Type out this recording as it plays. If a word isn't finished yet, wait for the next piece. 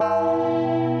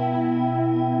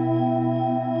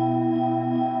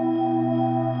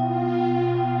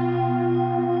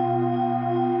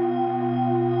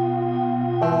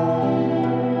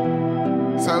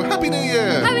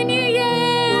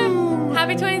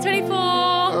2024.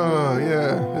 Oh,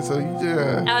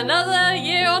 yeah. Another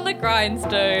year on the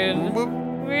grindstone. Whoop.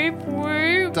 Whoop,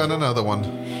 whoop. Done another one.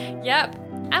 Yep.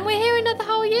 And we're here another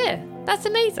whole year. That's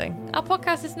amazing. Our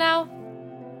podcast is now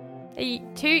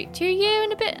two year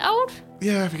and a bit old.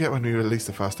 Yeah, I forget when we released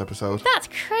the first episode. That's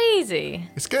crazy.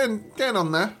 It's getting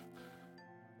on there.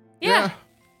 Yeah.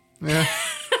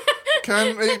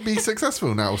 Can it be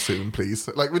successful now soon, please?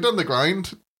 Like, we've done the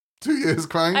grind. 2 years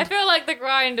grind. I feel like the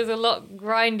grind is a lot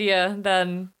grindier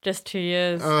than just 2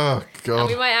 years. Oh, God. And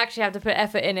we might actually have to put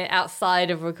effort in it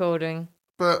outside of recording.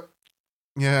 But,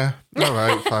 yeah. All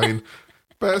right, fine.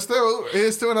 But still,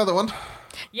 here's to another one.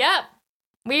 Yep.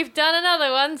 We've done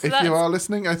another one. So if you are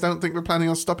listening, I don't think we're planning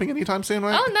on stopping anytime soon,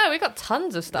 right? Oh, no. We've got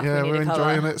tons of stuff we need we're to cover.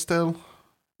 enjoying it still.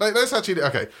 Like, let's actually...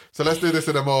 Okay, so let's do this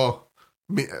in a more...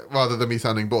 rather than me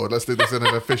sounding bored, let's do this in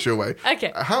an official way.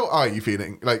 Okay. How are you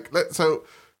feeling? Like, let's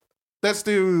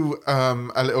do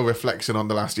a little reflection on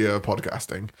the last year of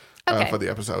podcasting for the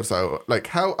episode. So, like,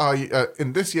 how are you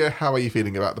in this year? How are you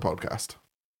feeling about the podcast?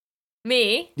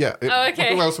 Me? Yeah.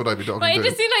 Okay. Who else would I be talking but to? it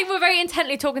just seemed like we're very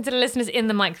intently talking to the listeners in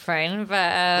the microphone.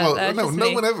 But no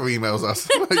one ever emails us.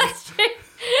 Like, That's true.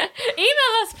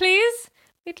 Email us, please.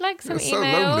 We'd like some It's so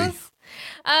emails.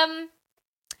 lonely.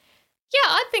 Yeah,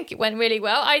 I think it went really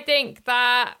well. I think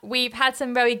that we've had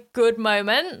some very good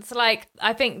moments. Like,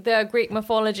 I think the Greek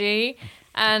mythology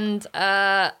and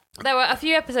there were a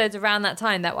few episodes around that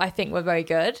time that I think were very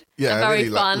good. Yeah, and I very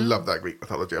really fun. love that Greek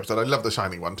mythology episode. I love the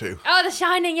Shining one too. Oh, The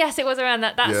Shining, yes, it was around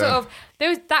that Yeah. sort of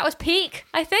that was peak,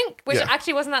 I think, which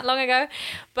actually wasn't that long ago.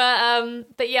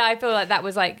 But yeah, I feel like that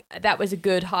was a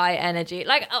good high energy.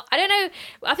 Like, I don't know,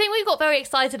 I think we got very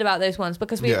excited about those ones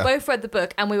because we both read the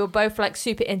book and we were both like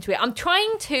super into it. I'm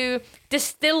trying to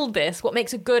distill what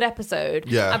makes a good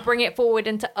episode and bring it forward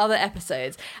into other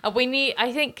episodes. And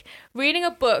I think reading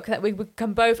a book that we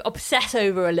can both obsess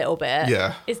over a little bit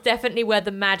is definitely where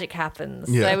the magic happens.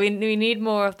 Yeah. So we need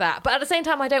more of that. But at the same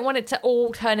time, I don't want it to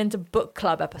all turn into book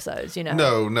club episodes, you know?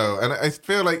 No. And I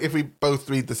feel like if we both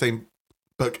read the same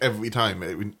book every time,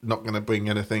 we're not going to bring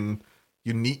anything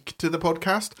unique to the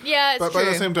podcast. Yeah, it's but true. By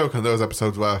the same token, those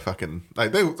episodes were fucking...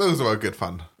 Like, those were good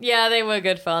fun. Yeah, they were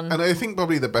good fun. And I think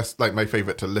probably the best, like, my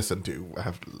favourite to listen to,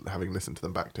 having listened to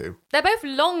them back to. They're both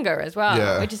longer as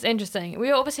well, which is interesting.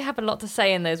 We obviously have a lot to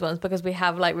say in those ones because we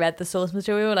have, like, read the source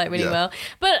material, like, really well.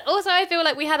 But also I feel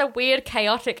like we had a weird,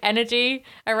 chaotic energy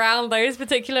around those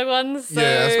particular ones. So...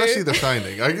 Yeah, especially The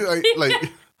Shining.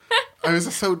 I was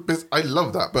just so busy. I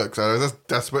love that book, so I was just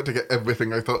desperate to get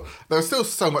everything I thought. There was still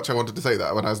so much I wanted to say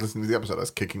that when I was listening to the episode, I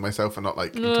was kicking myself for not,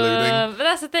 like, including. But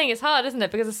that's the thing, it's hard, isn't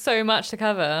it? Because there's so much to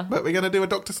cover. But we're going to do a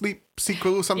Doctor Sleep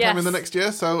sequel sometime in the next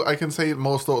year, so I can say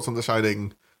more thoughts on The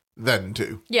Shining then,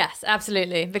 too. Yes,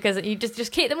 absolutely. Because you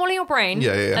just keep them all in your brain.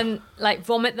 Yeah. And, like,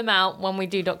 vomit them out when we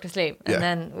do Doctor Sleep. And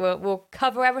then we'll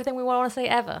cover everything we want to say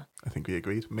ever. I think we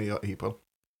agreed. Me or April.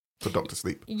 For Doctor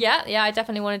Sleep. Yeah, I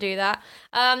definitely want to do that.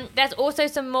 There's also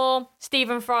some more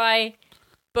Stephen Fry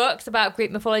books about Greek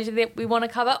mythology that we want to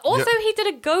cover. Also, he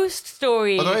did a ghost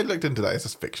story. Although I looked into that, it's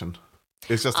just fiction.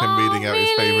 It's just him reading out his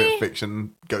favourite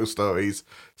fiction ghost stories.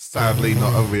 Sadly,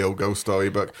 not a real ghost story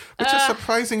book, which is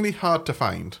surprisingly hard to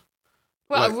find.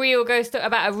 Well, a real ghost story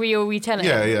about a real retelling.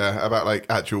 Yeah, about like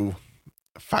actual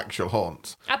factual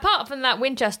haunts. Apart from that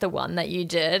Winchester one that you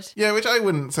did. Yeah, which I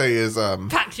wouldn't say is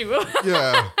factual.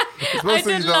 Yeah. I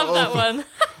did love that one.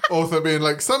 Author being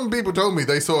like, some people told me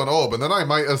they saw an orb, and then I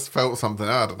might have felt something.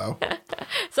 I don't know.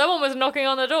 Someone was knocking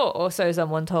on the door, or so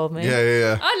someone told me.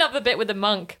 Yeah. I love the bit with the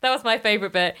monk. That was my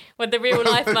favourite bit, with the real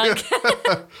life monk.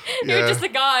 He was just a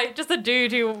guy, just a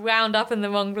dude who wound up in the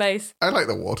wrong place. I like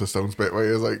the Waterstones bit where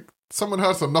he was like, someone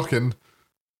heard some knocking.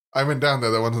 I went down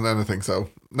there wasn't anything, so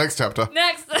next chapter.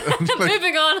 Next.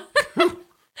 Moving on.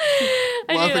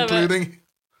 Worth including.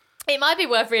 It might be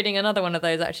worth reading another one of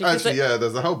those, actually.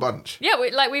 There's a whole bunch. Yeah,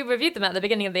 we reviewed them at the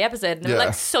beginning of the episode, and there were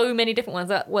like so many different ones.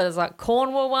 There was like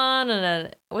Cornwall one,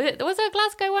 and was there a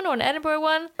Glasgow one or an Edinburgh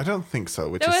one? I don't think so,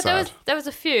 which is sad. There was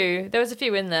a few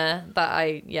in there that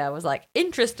I was like,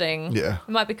 interesting. Yeah.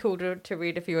 It might be cool to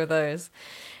read a few of those.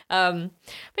 But yeah,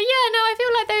 no, I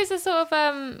feel like those are sort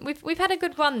of we've had a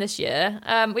good run this year.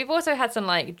 We've also had some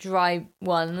like dry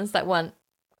ones that weren't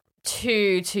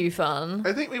too fun.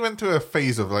 I think we went through a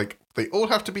phase of like they all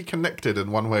have to be connected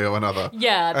in one way or another.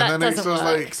 Yeah, that and then doesn't it's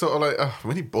work. like sort of like I'm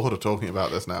really bored of talking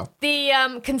about this now.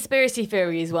 The conspiracy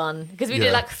theories one, because we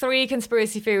did like 3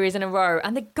 conspiracy theories in a row,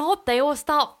 and they all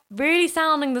start really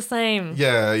sounding the same.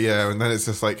 Yeah, and then it's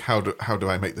just like how do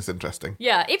I make this interesting?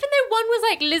 Yeah, even though one was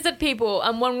like lizard people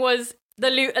and one was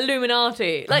the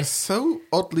Illuminati. Like, I'm so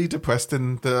oddly depressed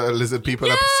in the lizard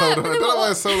people episode. I don't know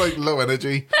why it's so like low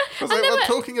energy. I was like, we're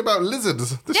talking about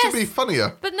lizards. This should be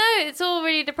funnier. But no, it's all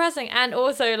really depressing. And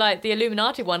also like the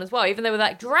Illuminati one as well, even though we're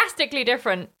like drastically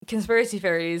different conspiracy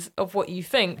theories of what you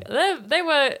think, they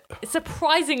were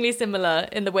surprisingly similar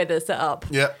in the way they're set up.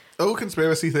 Yeah. All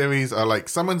conspiracy theories are like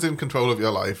someone's in control of your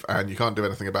life and you can't do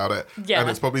anything about it. Yeah. And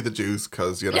it's probably the Jews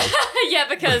because, you know. Yeah,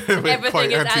 because everything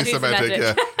quite is anti-Semitic.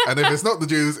 Yeah. And if it's not the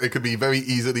Jews, it could be very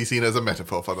easily seen as a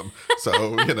metaphor for them.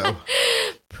 So, you know.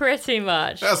 Pretty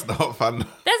much. That's not fun. There's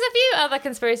a few other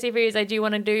conspiracy theories I do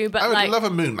want to do, but I would love a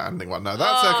moon landing one now.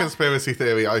 That's a conspiracy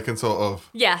theory I can sort of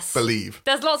believe.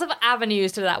 There's lots of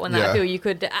avenues to that one that I feel you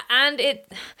could, and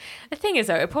the thing is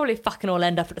though, it'll probably fucking all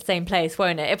end up at the same place,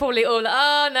 won't it? It probably all,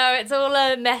 it's all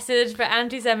a message for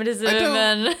anti-Semitism.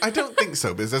 I don't think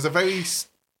so, because there's a very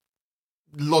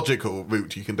logical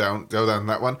route you can go down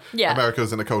that one. Yeah. America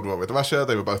was in a Cold War with Russia.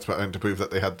 They were both trying to prove that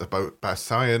they had the best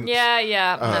science.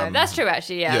 Yeah. No, that's true,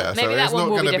 actually. Yeah. Maybe so that one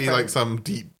will be different. It's not going to be like some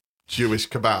deep Jewish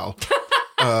cabal.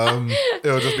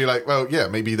 It'll just be like, well, yeah,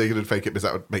 maybe they could fake it because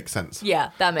that would make sense.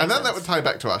 Yeah, that makes sense. And then that would tie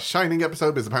back to our Shining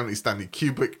episode, because apparently Stanley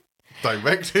Kubrick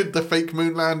directed the fake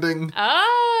moon landing.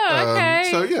 Oh, okay.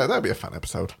 So yeah, that'd be a fun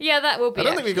episode. Yeah, that will be. I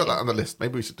don't think we got that on the list.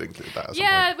 Maybe we should include that at some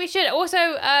point. We should. Also,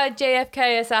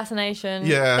 JFK assassination.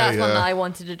 Yeah, that's one that I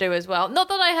wanted to do as well. Not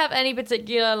that I have any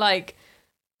particular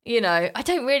I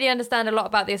don't really understand a lot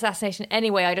about the assassination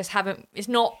anyway. I just haven't, it's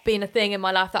not been a thing in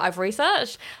my life that I've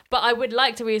researched, but I would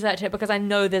like to research it because I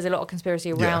know there's a lot of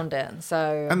conspiracy around it.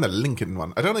 So. And the Lincoln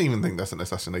one. I don't even think that's an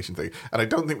assassination thing. And I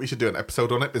don't think we should do an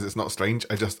episode on it because it's not strange.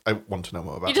 I want to know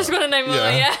more about it. You just want to know more,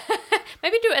 yeah.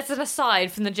 Maybe do it as an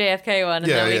aside from the JFK one.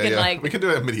 And then we can we can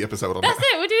do a mini episode on That's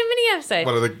it. We'll do a mini episode.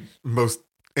 One of the most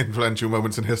influential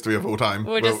moments in history of all time.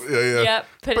 We'll just, put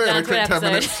it down to an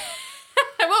episode.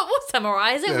 We'll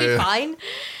summarise it. We'll be fine.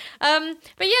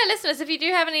 But yeah, listeners, if you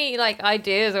do have any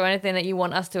ideas or anything that you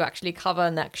want us to actually cover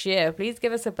next year, please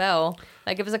give us a bell.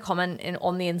 Give us a comment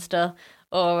on the Insta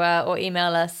or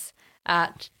email us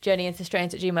at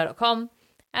journeyintostrains@gmail.com.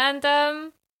 And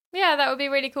that would be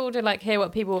really cool to hear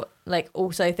what people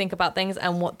also think about things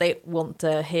and what they want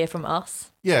to hear from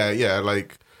us.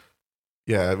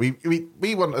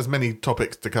 We want as many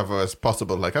topics to cover as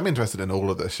possible. I'm interested in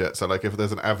all of this shit. So, if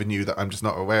there's an avenue that I'm just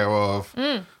not aware of,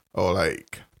 or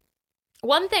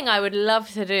One thing I would love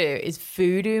to do is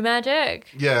voodoo magic.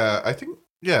 Yeah, I think...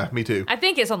 Yeah, me too. I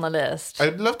think it's on the list.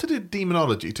 I'd love to do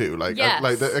demonology too.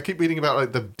 Yes. I keep reading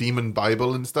about the demon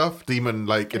Bible and stuff. Demon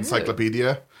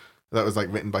encyclopedia. That was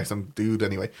written by some dude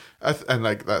anyway. And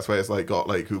that's where it's got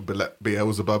who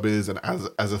Beelzebub is and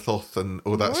Azathoth and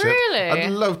all that shit. Really? I'd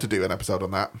love to do an episode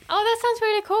on that. Oh, that sounds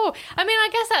really cool. I mean, I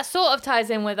guess that sort of ties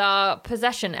in with our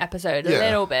possession episode a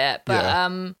little bit,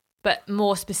 but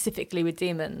more specifically with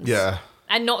demons. Yeah.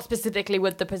 And not specifically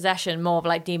with the possession, more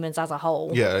of demons as a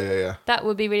whole. Yeah. That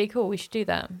would be really cool. We should do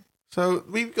that. So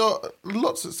we've got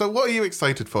lots. So what are you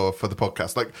excited for the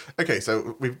podcast? Okay,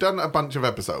 so we've done a bunch of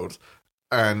episodes.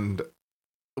 And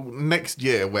next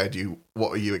year, what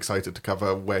are you excited to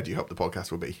cover? Where do you hope the podcast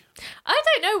will be? I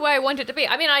don't know where I want it to be.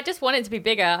 I mean, I just want it to be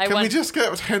bigger. Can we just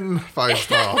get 10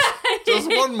 5-stars? Just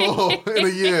one more in a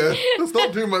year. That's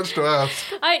not too much to ask.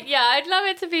 I'd love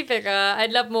it to be bigger.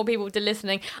 I'd love more people to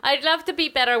listening. I'd love to be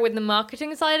better with the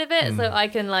marketing side of it, so I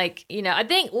can I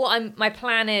think what my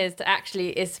plan is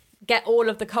get all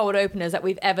of the cold openers that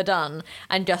we've ever done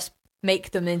and just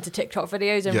make them into TikTok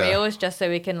videos and reels just so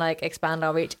we can expand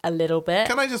our reach a little bit.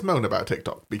 Can I just moan about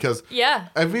TikTok? Because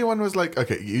everyone was like,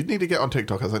 okay, you need to get on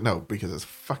TikTok. I was like, no, because it's a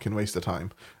fucking waste of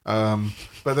time.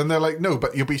 But then they're like, no,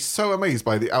 but you'll be so amazed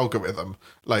by the algorithm.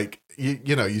 You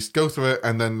go through it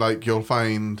and then you'll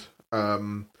find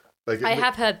I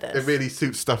have heard this. It really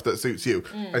suits stuff that suits you.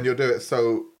 And you'll do it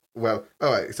so well.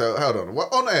 All right, so hold on.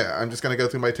 On air, I'm just going to go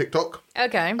through my TikTok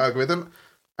algorithm.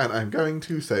 And I'm going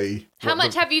to say... How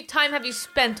much time have you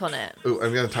spent on it? Oh,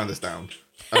 I'm going to turn this down.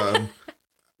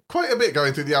 Quite a bit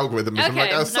going through the algorithm. Okay,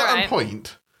 at a certain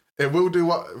point, it will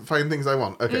find things I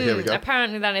want. Okay, here we go.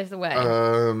 Apparently that is the way.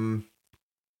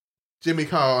 Jimmy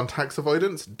Carr on tax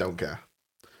avoidance, don't care.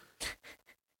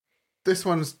 This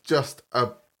one's just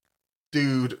a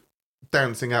dude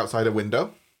dancing outside a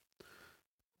window.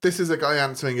 This is a guy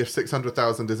answering if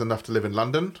 600,000 is enough to live in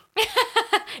London.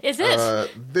 Is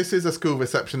it? This is a school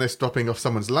receptionist dropping off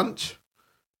someone's lunch.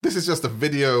 This is just a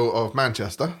video of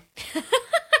Manchester.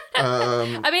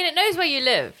 I mean, it knows where you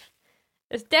live.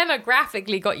 It's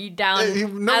demographically got you down.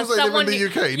 It knows I live in the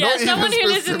UK, not someone even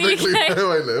who lives in the UK. Where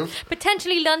I live.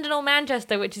 Potentially London or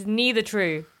Manchester, which is neither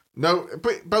true. No,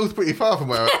 but both pretty far from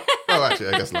where. Oh, actually,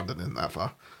 I guess London isn't that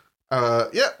far.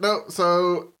 And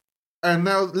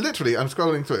now, literally, I'm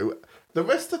scrolling through. The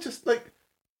rest are just like,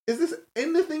 is this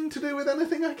anything to do with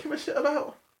anything I give a shit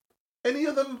about? Any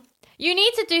of them? You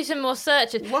need to do some more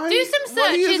searches. Why, do some searches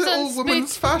why is it on all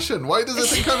women's fashion? Why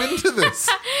does it come into this?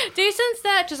 Do some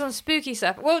searches on spooky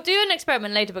stuff. We'll do an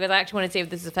experiment later because I actually want to see if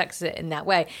this affects it in that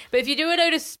way. But if you do a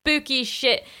load of spooky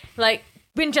shit, like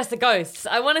Winchester Ghosts,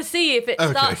 I want to see if it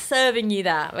starts serving you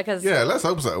that. Because yeah, let's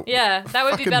hope so. Yeah, that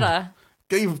would be better.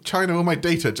 Gave China all my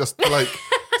data just to like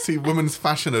see women's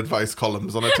fashion advice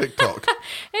columns on a TikTok.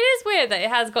 It is weird that it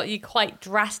has got you quite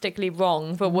drastically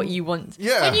wrong for what you want.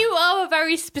 Yeah. When you are a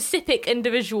very specific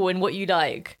individual in what you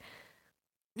like.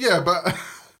 Yeah, but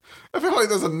I feel like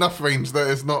there's enough range that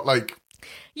it's not like...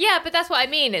 Yeah, but that's what I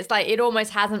mean. It's like it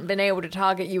almost hasn't been able to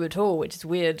target you at all, which is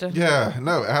weird. Yeah,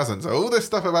 no, it hasn't. So all this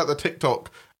stuff about the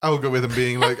TikTok algorithm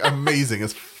being like amazing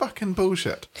is fucking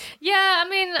bullshit. Yeah, I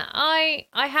mean,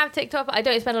 I have TikTok, but I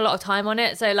don't spend a lot of time on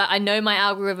it. So like, I know my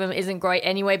algorithm isn't great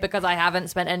anyway because I haven't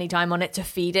spent any time on it to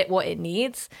feed it what it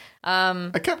needs.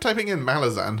 I kept typing in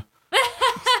Malazan.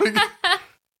 Like,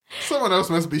 someone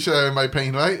else must be sharing my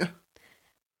pain, right?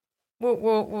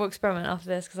 We'll experiment after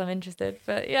this because I'm interested.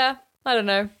 But yeah, I don't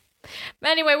know.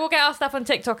 Anyway, we'll get our stuff on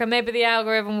TikTok and maybe the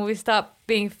algorithm will start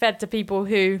being fed to people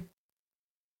who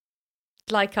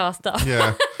like our stuff.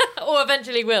 Yeah. Or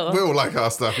eventually will. Will like our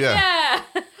stuff, yeah.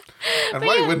 Yeah. And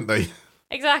why wouldn't they?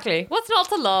 Exactly. What's not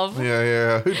to love?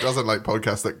 Yeah. Who doesn't like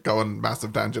podcasts that go on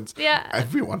massive tangents? Yeah.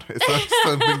 Everyone. It's like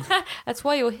something... That's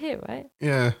why you're here, right?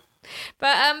 Yeah.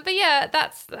 But yeah,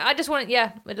 I just want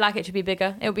I'd like it to be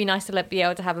bigger. It would be nice to be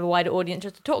able to have a wider audience,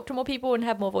 just to talk to more people and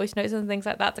have more voice notes and things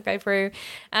like that to go through.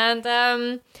 And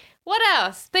what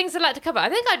else? Things I'd like to cover. I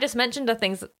think I just mentioned the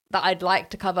things that I'd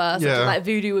like to cover. Such as like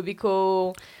voodoo would be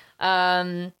cool.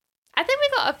 I think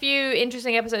we've got a few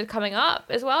interesting episodes coming up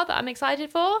as well that I'm excited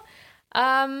for.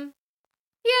 Yeah,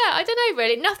 I don't know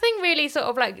really. Nothing really sort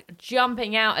of like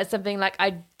jumping out as something like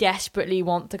I desperately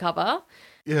want to cover.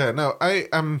 Yeah, no,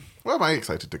 what am I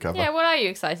excited to cover? Yeah, what are you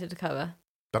excited to cover?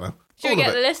 Don't know. Should we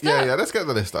get the list up? Yeah, let's get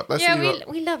the list up. Let's see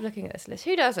we love looking at this list.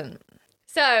 Who doesn't?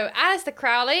 So, Alistair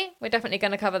Crowley, we're definitely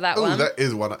going to cover that one. Oh, that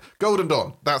is one. Golden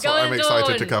Dawn. That's what I'm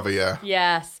excited to cover, yeah.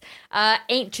 Yes.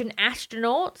 Ancient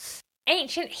Astronauts.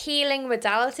 Ancient Healing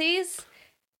Modalities.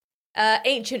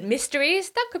 Ancient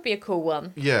Mysteries. That could be a cool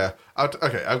one. Yeah.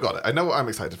 Okay, I've got it. I know what I'm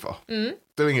excited for.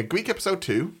 Doing a Greek episode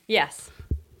 2. Yes.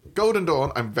 Golden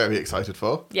Dawn, I'm very excited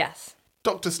for. Yes.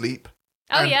 Doctor Sleep.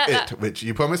 Oh, and yeah. which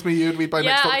you promised me you'd read by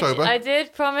next October. I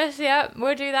did promise, yeah.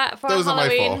 We'll do that for Those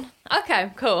Halloween. are my 4.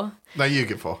 Okay, cool. Now you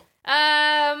give 4.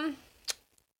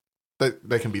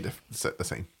 They can be the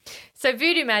same. So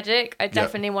Voodoo Magic, I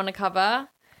definitely want to cover.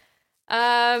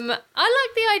 I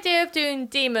like the idea of doing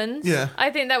demons. Yeah.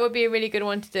 I think that would be a really good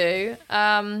one to do.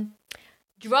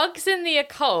 Drugs in the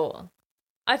occult.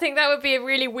 I think that would be a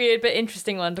really weird but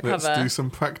interesting one to cover. Let's do some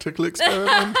practical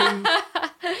experimenting.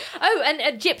 Oh, and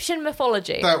Egyptian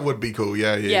mythology. That would be cool,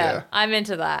 yeah. I'm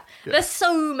into that. Yeah. There's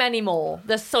so many more.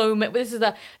 This is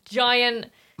a giant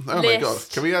list. My God.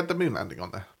 Can we add the moon landing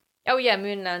on there? Oh, yeah,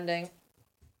 moon landing.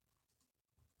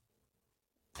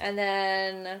 And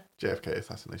then... JFK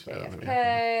assassination.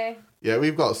 JFK. Yeah,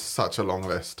 we've got such a long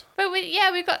list. But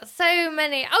we've got so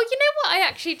many. Oh, you know what I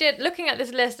actually did? Looking at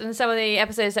this list and some of the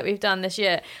episodes that we've done this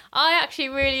year, I actually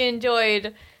really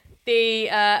enjoyed the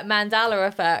Mandela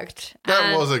effect.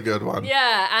 That was a good one.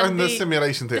 Yeah. And the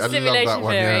simulation theory. I love that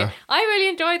one, yeah. I really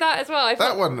enjoyed that as well.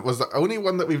 That one was the only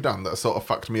one that we've done that sort of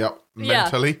fucked me up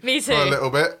mentally. Me too. For a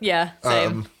little bit. Yeah,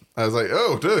 same. I was like,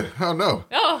 oh, dude, oh no.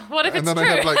 Oh, what if it's true? And then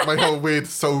I had like my whole weird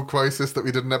soul crisis that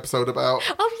we did an episode about.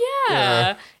 Oh,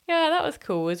 yeah. Yeah, that was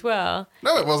cool as well.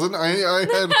 No, it wasn't. I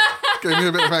had gave me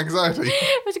a bit of anxiety.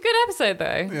 It was a good episode,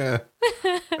 though. Yeah.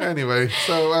 Anyway,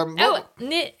 so...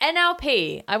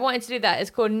 NLP. I wanted to do that. It's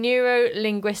called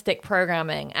Neuro-Linguistic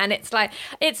Programming. And it's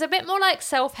a bit more like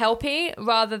self-helpy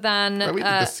rather than... we did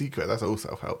The Secret. That's all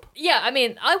self-help. Yeah, I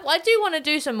mean, I do want to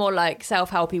do some more like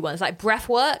self-helpy ones, like breath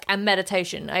work and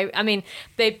meditation. I mean,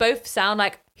 they both sound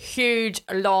like huge,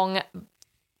 long,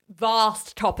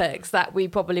 vast topics that we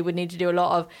probably would need to do a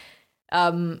lot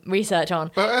of research on.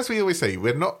 But as we always say,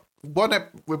 we're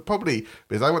probably,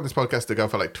 because I want this podcast to go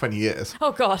for like 20 years.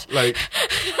 Oh, God. Like...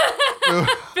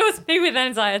 Fills me with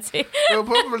anxiety. We'll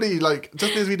probably, like,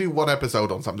 just because we do one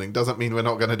episode on something doesn't mean we're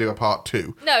not going to do a part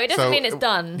 2. No, it doesn't mean it's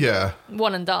done. Yeah.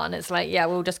 One and done. It's like, yeah,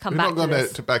 we'll just come back to this. We're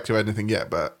not going back to anything yet,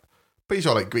 but pretty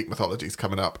sure, like, Greek mythology's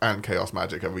coming up and Chaos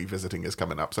Magic and Revisiting is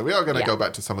coming up. So we are going to go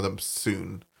back to some of them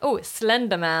soon. Oh,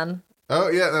 Slender Man. Oh,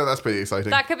 yeah, no, that's pretty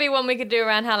exciting. That could be one we could do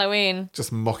around Halloween.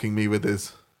 Just mocking me with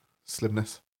his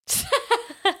slimness.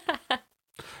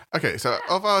 Okay, so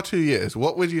of our 2 years,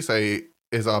 what would you say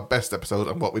is our best episode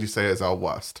and what would you say is our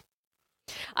worst?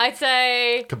 I'd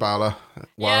say Kabbalah.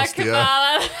 Worst,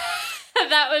 Kabbalah.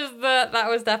 That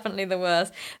was definitely the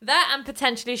worst. That and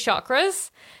potentially chakras.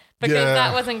 Because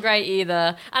that wasn't great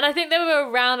either. And I think they were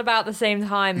around about the same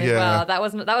time as well. That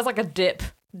was like a dip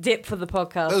for the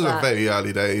podcast. Those were very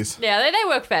early days. Yeah, they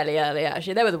were fairly early,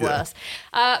 actually. They were the worst.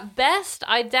 Best,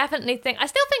 I still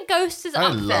think Ghosts is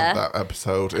up there. I love that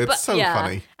episode. It's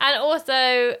funny. And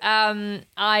also,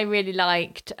 I really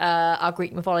liked our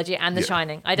Greek mythology and The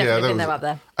Shining. I definitely think they're up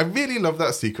there. I really love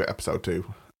that secret episode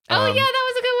too. Oh, yeah, that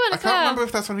was a good one. I can't remember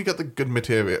if that's when we got the good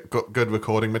material, good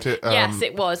recording material. Yes,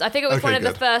 it was. I think it was one of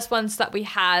the first ones that we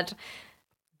had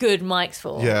good mics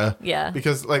for. Yeah. Yeah.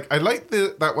 Because, I like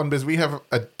that one because we have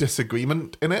a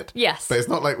disagreement in it. Yes. But it's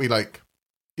not like we, I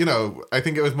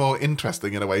think it was more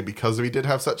interesting in a way because we did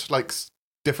have such,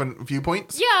 different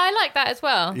viewpoints. Yeah, I like that as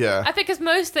well. Yeah. I think because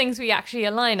most things we actually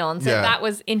align on, so that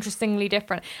was interestingly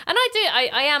different. And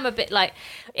I am a bit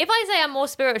if I say I'm more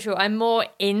spiritual, I'm more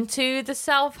into the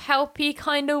self-helpy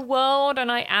kind of world,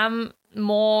 and I am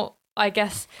more, I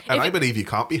guess... And I believe you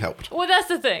can't be helped. Well, that's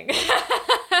the thing.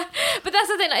 But that's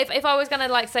the thing, if I was going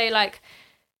to, say,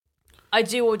 I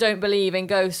do or don't believe in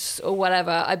ghosts or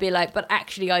whatever, I'd be but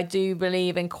actually I do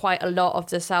believe in quite a lot of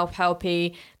the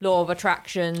self-helpy, law of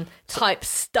attraction type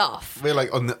stuff.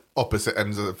 We're on the opposite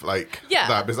ends of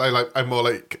that, because I'm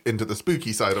more into the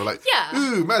spooky side of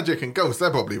ooh, magic and ghosts,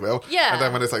 they're probably real. Yeah. And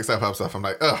then when it's self-help stuff, I'm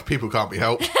ugh, people can't be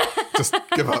helped. Just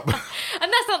give up. And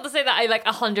that's not to say that I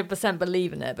 100%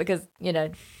 believe in it, because,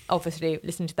 obviously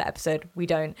listening to that episode, we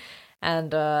don't.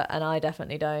 And I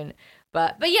definitely don't.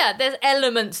 But yeah, there's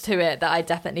elements to it that I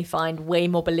definitely find way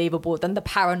more believable than the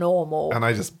paranormal. And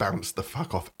I just bounced the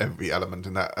fuck off every element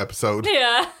in that episode.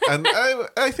 Yeah. And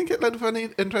I think it led to an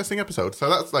interesting episode. So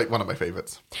that's one of my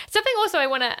favourites. Something also I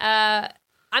want to...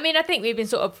 I think we've been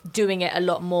sort of doing it a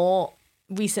lot more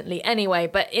recently anyway.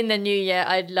 But in the new year,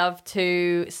 I'd love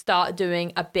to start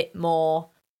doing a bit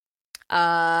more...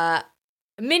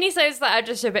 minisodes that are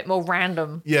just a bit more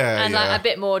random. Yeah, and a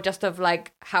bit more just of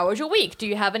how was your week? Do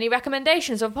you have any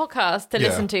recommendations of podcasts to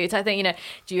listen to? So I think,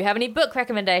 do you have any book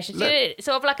recommendations?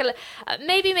 Sort of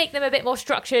maybe make them a bit more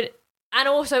structured and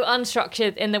also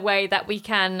unstructured in the way that we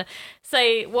can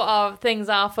say what our things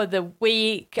are for the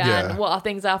week and what our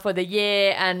things are for the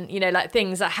year, and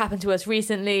things that happened to us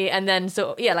recently, and then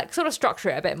sort of structure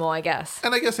it a bit more, I guess.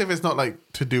 And I guess if it's not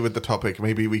to do with the topic,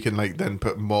 maybe we can then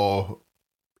put more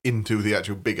into the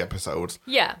actual big episodes.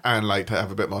 Yeah. And to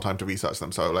have a bit more time to research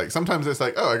them. So sometimes it's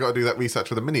I got to do that research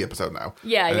for the mini episode now.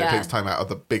 Yeah, and it takes time out of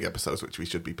the big episodes, which we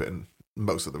should be putting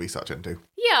most of the research into.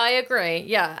 Yeah, I agree.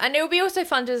 Yeah. And it would be also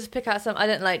fun to just pick out some,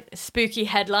 spooky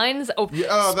headlines or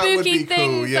spooky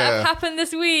things that have happened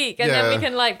this week. And then we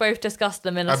can both discuss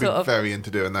them in a sort of... I'd be very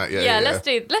into doing that.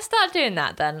 Let's start doing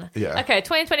that then. Yeah. Okay,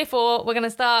 2024, we're going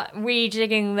to start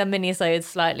rejigging the minisodes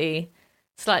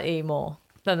slightly more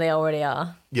than they already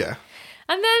are. Yeah.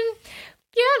 And then,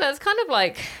 that's kind of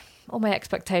all my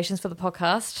expectations for the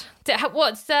podcast.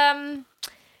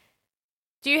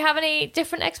 Do you have any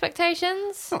different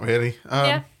expectations? Not really.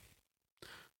 Yeah,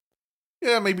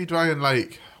 maybe try and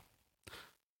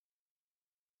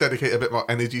dedicate a bit more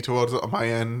energy towards it on my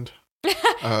end.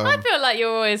 I feel like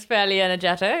you're always fairly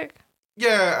energetic.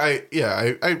 Yeah,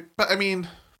 but I mean,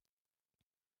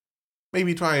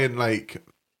 maybe try and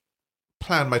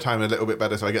plan my time a little bit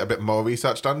better so I get a bit more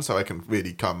research done so I can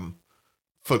really come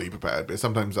fully prepared. Because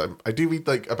sometimes I do read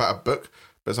about a book,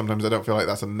 but sometimes I don't feel like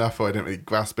that's enough, or I didn't really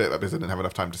grasp it because I didn't have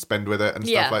enough time to spend with it and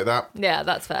stuff like that. Yeah,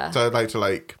 that's fair. So I'd like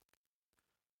to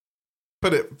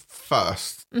put it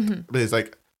first. Mm-hmm.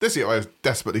 Because this year I was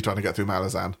desperately trying to get through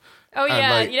Malazan. Oh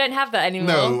yeah, you don't have that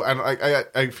anymore. No, and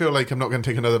I feel like I'm not going to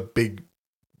take another big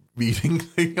reading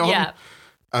thing on. Yeah.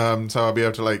 So I'll be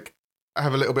able to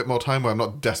have a little bit more time where I'm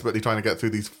not desperately trying to get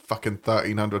through these fucking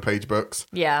 1,300 page books.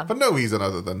 Yeah. For no reason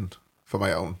other than for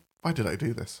my own. Why did I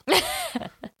do this?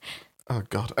 Oh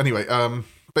God. Anyway,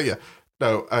 but yeah,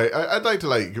 no, I'd like to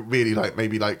really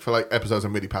maybe for episodes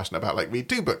I'm really passionate about, read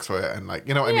 2 books for it and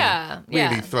you know what I mean?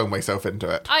 Really throw myself into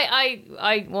it.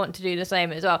 I want to do the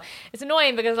same as well. It's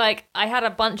annoying because I had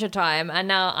a bunch of time and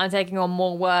now I'm taking on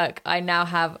more work. I now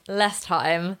have less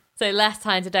time. So less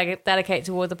time to dedicate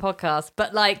towards the podcast.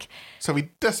 But so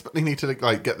we desperately need to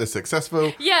get this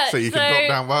successful. Yeah. So you can drop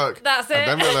down work. That's it. And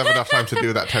then we'll have enough time to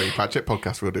do that Terry Pratchett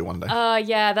podcast we'll do one day.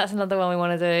 Yeah, that's another one we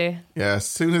want to do. Yeah, as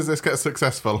soon as this gets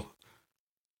successful.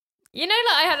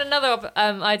 I had another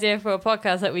idea for a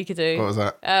podcast that we could do. What was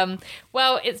that?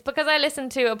 Well, it's because I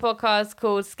listened to a podcast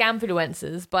called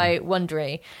Scamfluencers by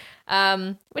Wondery,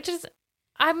 which is,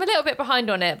 I'm a little bit behind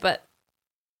on it, but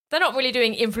they're not really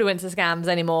doing influencer scams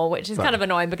anymore, which is kind of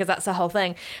annoying because that's the whole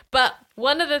thing. But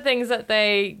one of the things that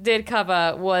they did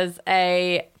cover was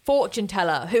a fortune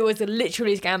teller who was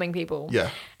literally scamming people. Yeah.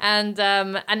 And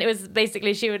it was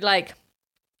basically, she would like,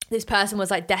 this person was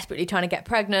like desperately trying to get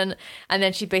pregnant, and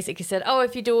then she basically said, oh,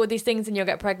 if you do all these things then you'll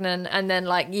get pregnant, and then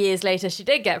like years later she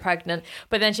did get pregnant,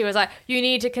 but then she was like, you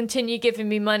need to continue giving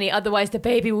me money, otherwise the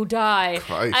baby will die.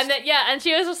 Christ. And then and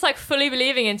she was just like fully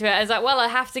believing into it. I was like, well, I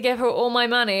have to give her all my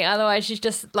money, otherwise she's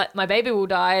just like, my baby will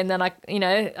die, and then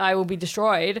I will be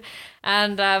destroyed.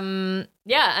 And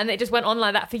and it just went on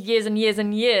like that for years and years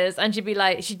and years, and she'd be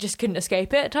like, she just couldn't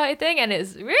escape it type thing, and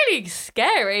it's really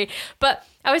scary. But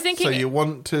I was thinking, so you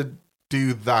want to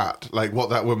do that, like what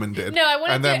that woman did? No, I want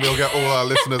to. And then we'll get all our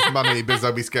listeners money because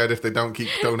they'll be scared if they don't keep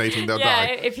donating, they'll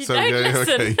die. If you don't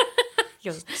listen, okay.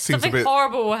 Something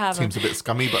horrible will happen. Seems a bit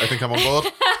scummy, but I think I'm on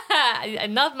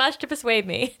board. Not much to persuade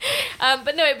me.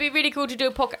 But no, it'd be really cool to do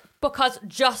a podcast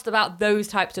just about those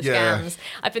types of scams.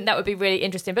 I think that would be really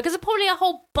interesting because there's probably a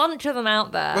whole bunch of them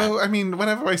out there. Well, I mean,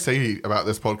 whenever I say about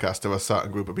this podcast to a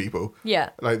certain group of people,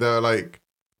 like they're like,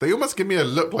 they almost give me a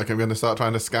look like I'm going to start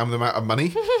trying to scam them out of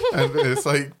money. And it's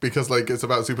like, because like it's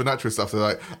about supernatural stuff. They're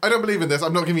like, I don't believe in this.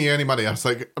 I'm not giving you any money. I was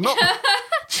like, I'm not.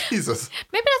 Jesus.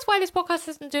 Maybe that's why this podcast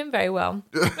isn't doing very well.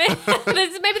 Maybe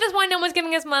that's why no one's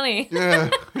giving us money.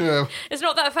 Yeah. It's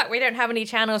not that the fact we don't have any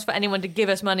channels for anyone to give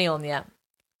us money on yet.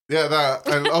 Yeah, that.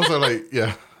 And also like,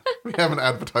 we haven't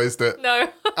advertised it. No.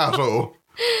 At all.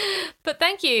 But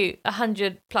thank you,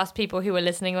 100+ people who are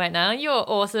listening right now. You're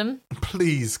awesome.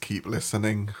 Please keep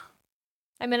listening.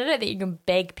 I mean, I don't think you can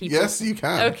beg people. Yes, you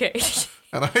can. Okay.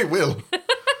 And I will.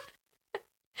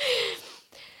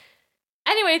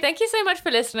 Anyway, thank you so much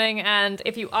for listening. And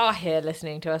if you are here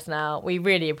listening to us now, we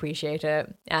really appreciate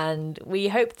it. And we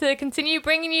hope to continue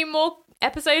bringing you more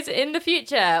episodes in the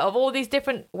future of all these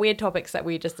different weird topics that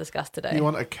we just discussed today. You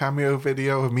want a cameo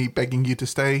video of me begging you to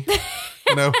stay?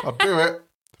 I'll do it.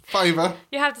 $5.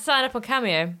 You have to sign up on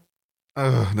Cameo.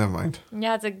 Oh, never mind. You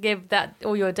have to give that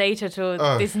all your data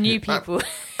to these new people.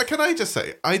 Can I just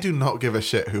say, I do not give a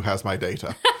shit who has my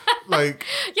data. Like,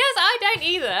 yes, I don't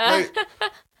either.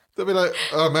 Like, they'll be like,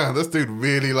 oh man, this dude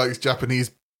really likes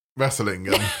Japanese wrestling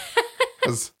and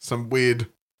has some weird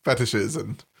fetishes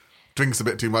and drinks a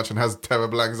bit too much and has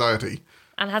terrible anxiety.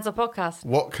 And has a podcast.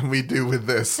 What can we do with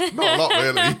this? Not a lot,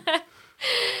 really.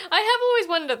 I have always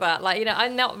wondered that. Like,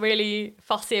 I'm not really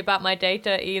fussy about my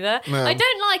data either. No. I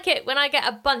don't like it when I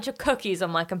get a bunch of cookies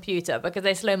on my computer because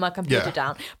they slow my computer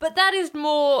down. But that is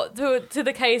more to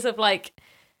the case of, like,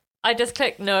 I just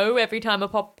click no every time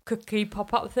a cookie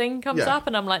pop-up thing comes up,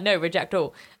 and I'm like, no, reject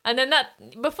all. And then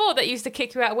before that used to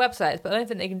kick you out of websites, but I don't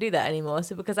think they can do that anymore,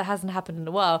 so because that hasn't happened in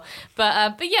a while.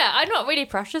 But yeah, I'm not really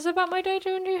precious about my data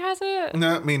and who has it.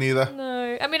 No, me neither.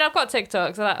 No. I mean, I've got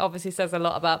TikTok, so that obviously says a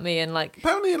lot about me, and like...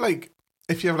 Apparently, like,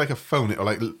 if you have like a phone, it'll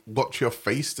like watch your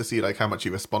face to see like how much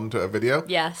you respond to a video.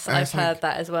 Yes, and I've heard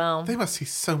that as well. They must see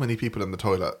so many people in the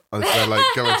toilet as they're like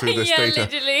going through this data.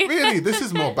 Literally. Really, this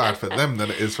is more bad for them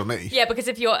than it is for me. Yeah, because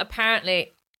if you're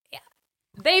apparently...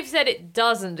 They've said it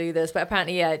doesn't do this, but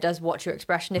apparently, it does watch your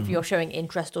expression. If you're showing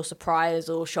interest or surprise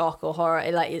or shock or horror,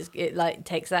 it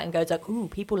takes that and goes like, "Ooh,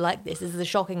 people like this. This is a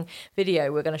shocking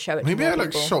video. We're going to show it." Maybe to I more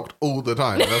like people. shocked all the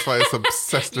time. That's why it's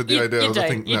obsessed with the idea of the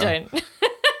thing. You don't.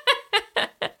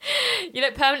 You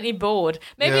look permanently bored.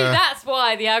 Maybe that's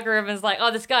why the algorithm's like,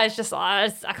 oh, this guy's just, I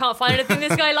can't find anything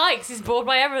this guy likes. He's bored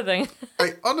by everything.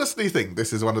 I honestly think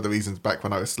this is one of the reasons back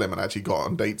when I was slim and actually got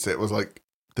on dates, it was like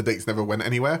the dates never went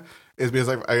anywhere, is because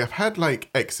I've had like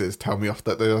exes tell me off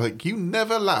that they're like, you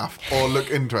never laugh or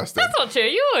look interested. That's not true.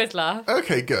 You always laugh.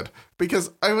 Okay, good.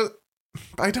 Because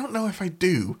I don't know if I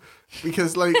do.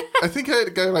 Because like, I think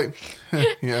I'd go like,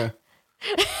 yeah.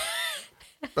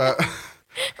 But...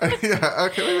 yeah,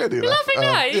 okay, maybe I do. You're laughing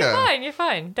now. You're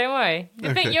fine. Don't worry.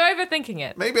 You're overthinking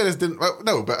it. Maybe I just didn't. Well,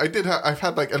 no, but I did. I've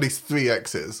had like at least 3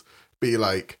 exes be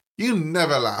like, "You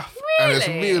never laugh," really? And it's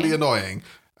really annoying.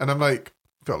 And I'm like,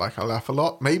 feel like I laugh a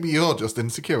lot. Maybe you're just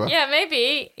insecure. Yeah,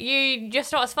 maybe you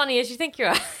just not as funny as you think you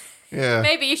are. Yeah.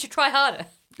 Maybe you should try harder.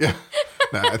 Yeah.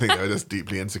 No, I think they're just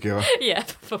deeply insecure. Yeah,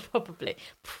 probably.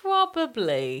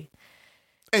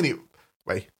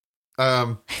 Anyway,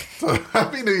 so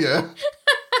Happy New Year.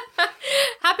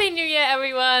 Happy New Year,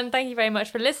 everyone. Thank you very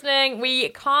much for listening. We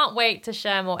can't wait to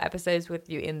share more episodes with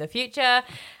you in the future.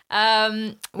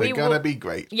 They're going to be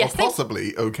great. Yes, or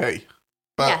possibly okay.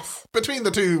 But yes. Between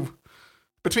the two.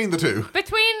 Between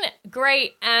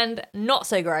great and not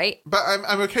so great. But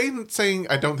I'm okay saying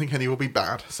I don't think any will be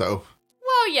bad, so...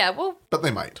 Well, yeah, But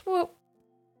they might.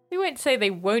 We won't say they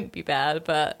won't be bad,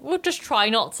 but we'll just try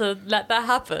not to let that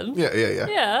happen. Yeah.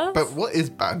 Yeah. But what is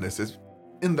badness is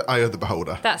in the eye of the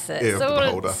beholder. That's it. Ear of the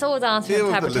beholder. It's all down to Ear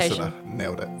interpretation. of the listener.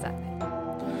 Nailed it. Exactly.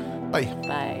 Bye.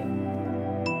 Bye.